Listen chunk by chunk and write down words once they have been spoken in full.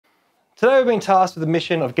Today we've been tasked with the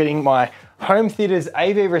mission of getting my home theater's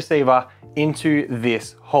AV receiver into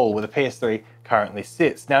this hole where the PS3 currently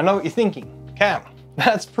sits. Now I know what you're thinking, Cam,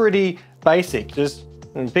 that's pretty basic. Just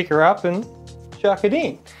pick her up and chuck it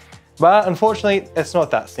in. But unfortunately, it's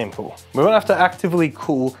not that simple. We're gonna have to actively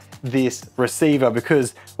cool this receiver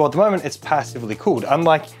because, well, at the moment it's passively cooled.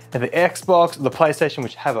 Unlike the Xbox or the PlayStation,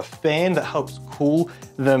 which have a fan that helps cool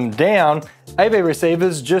them down, AV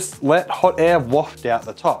receivers just let hot air waft out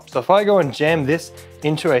the top. So if I go and jam this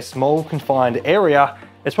into a small confined area,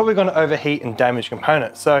 it's probably gonna overheat and damage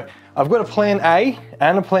components. So I've got a plan A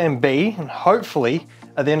and a plan B, and hopefully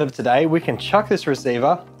at the end of today, we can chuck this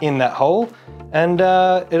receiver in that hole and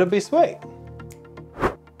it'll be sweet.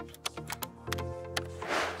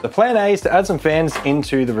 The plan A is to add some fans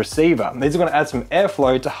into the receiver. These are going to add some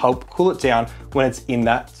airflow to help cool it down when it's in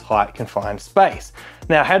that tight confined space.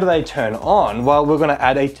 Now, how do they turn on? Well, we're going to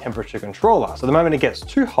add a temperature controller. So the moment it gets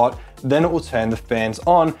too hot, then it will turn the fans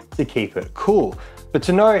on to keep it cool. But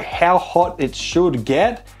to know how hot it should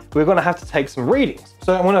get, we're going to have to take some readings.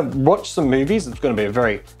 So I'm going to watch some movies. It's going to be a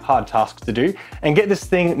very hard task to do, and get this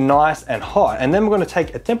thing nice and hot. And then we're going to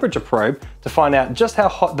take a temperature probe to find out just how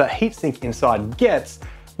hot that heatsink inside gets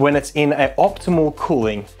when it's in an optimal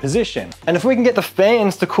cooling position. And if we can get the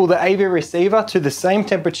fans to cool the AV receiver to the same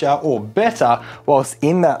temperature or better whilst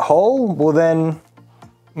in that hole, well then,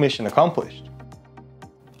 mission accomplished.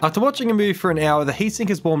 After watching a movie for an hour, the heatsink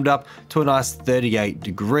is warmed up to a nice 38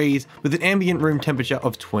 degrees with an ambient room temperature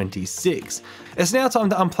of 26. It's now time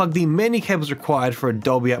to unplug the many cables required for a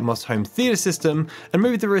Dolby Atmos home theater system and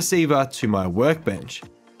move the receiver to my workbench.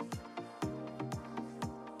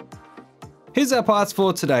 Here's our parts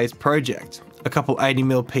for today's project. A couple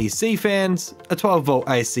 80mm PC fans, a 12V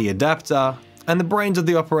AC adapter, and the brains of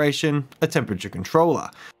the operation, a temperature controller.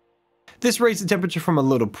 This reads the temperature from a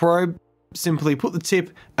little probe. Simply put the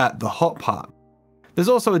tip at the hot part. There's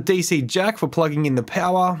also a DC jack for plugging in the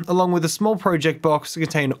power, along with a small project box to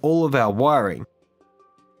contain all of our wiring.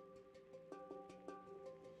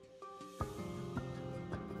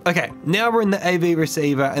 Okay, now we're in the AV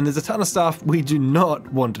receiver and there's a ton of stuff we do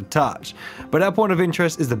not want to touch. But our point of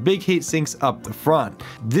interest is the big heat sinks up the front.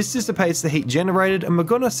 This dissipates the heat generated and we're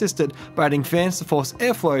going to assist it by adding fans to force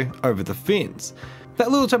airflow over the fins. That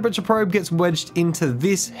little temperature probe gets wedged into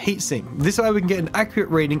this heatsink. This way we can get an accurate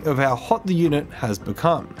reading of how hot the unit has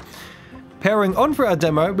become. Powering on for our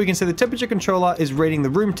demo, we can see the temperature controller is reading the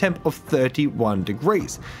room temp of 31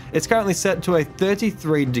 degrees. It's currently set to a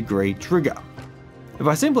 33 degree trigger. If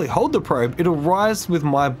I simply hold the probe, it'll rise with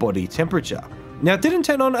my body temperature. Now it didn't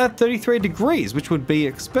turn on at 33 degrees, which would be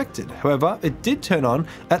expected. However, it did turn on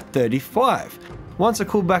at 35. Once I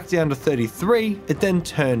cooled back down to 33, it then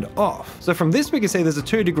turned off. So from this we can see there's a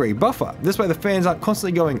 2 degree buffer. This way the fans aren't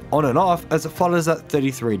constantly going on and off as it follows that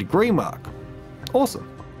 33 degree mark. Awesome.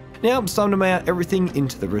 Now it's time to mount everything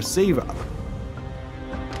into the receiver.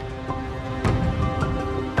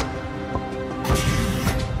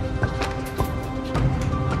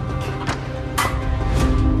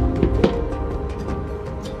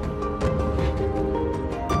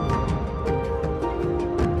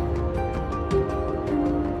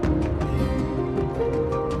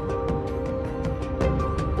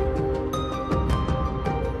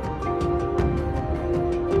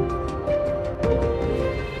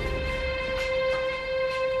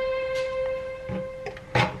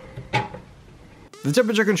 The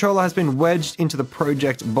temperature controller has been wedged into the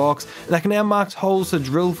project box and I can now mark holes to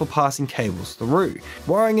drill for passing cables through.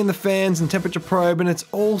 Wiring in the fans and temperature probe, and it's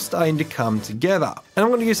all starting to come together. And I'm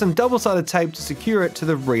going to use some double-sided tape to secure it to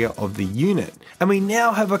the rear of the unit. And we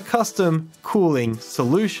now have a custom cooling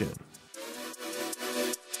solution.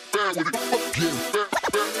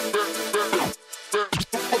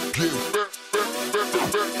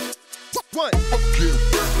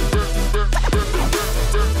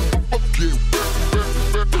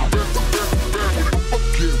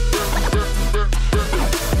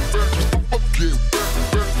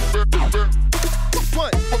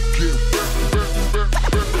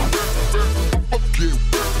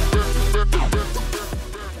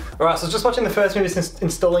 Alright, so just watching the first minute since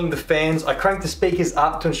installing the fans, I cranked the speakers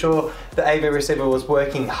up to ensure the AV receiver was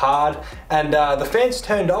working hard, and the fans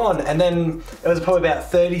turned on, and then it was probably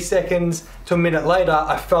about 30 seconds to a minute later,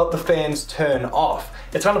 I felt the fans turn off.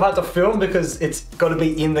 It's kind of hard to film because it's got to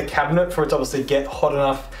be in the cabinet for it to obviously get hot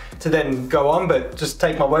enough to then go on, but just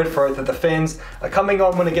take my word for it that the fans are coming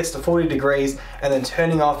on when it gets to 40 degrees and then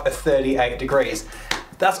turning off at 38 degrees.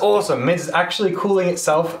 That's awesome. It means it's actually cooling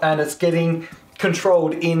itself and it's getting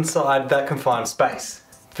controlled inside that confined space.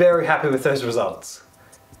 Very happy with those results.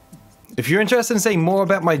 If you're interested in seeing more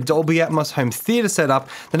about my Dolby Atmos home theater setup,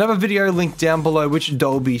 then I have a video linked down below which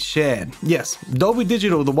Dolby shared. Yes, Dolby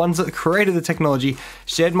Digital, the ones that created the technology,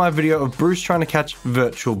 shared my video of Bruce trying to catch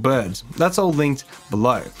virtual birds. That's all linked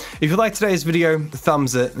below. If you liked today's video,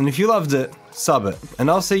 thumbs it, and if you loved it, sub it,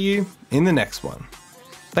 and I'll see you in the next one.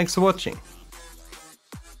 Thanks for watching.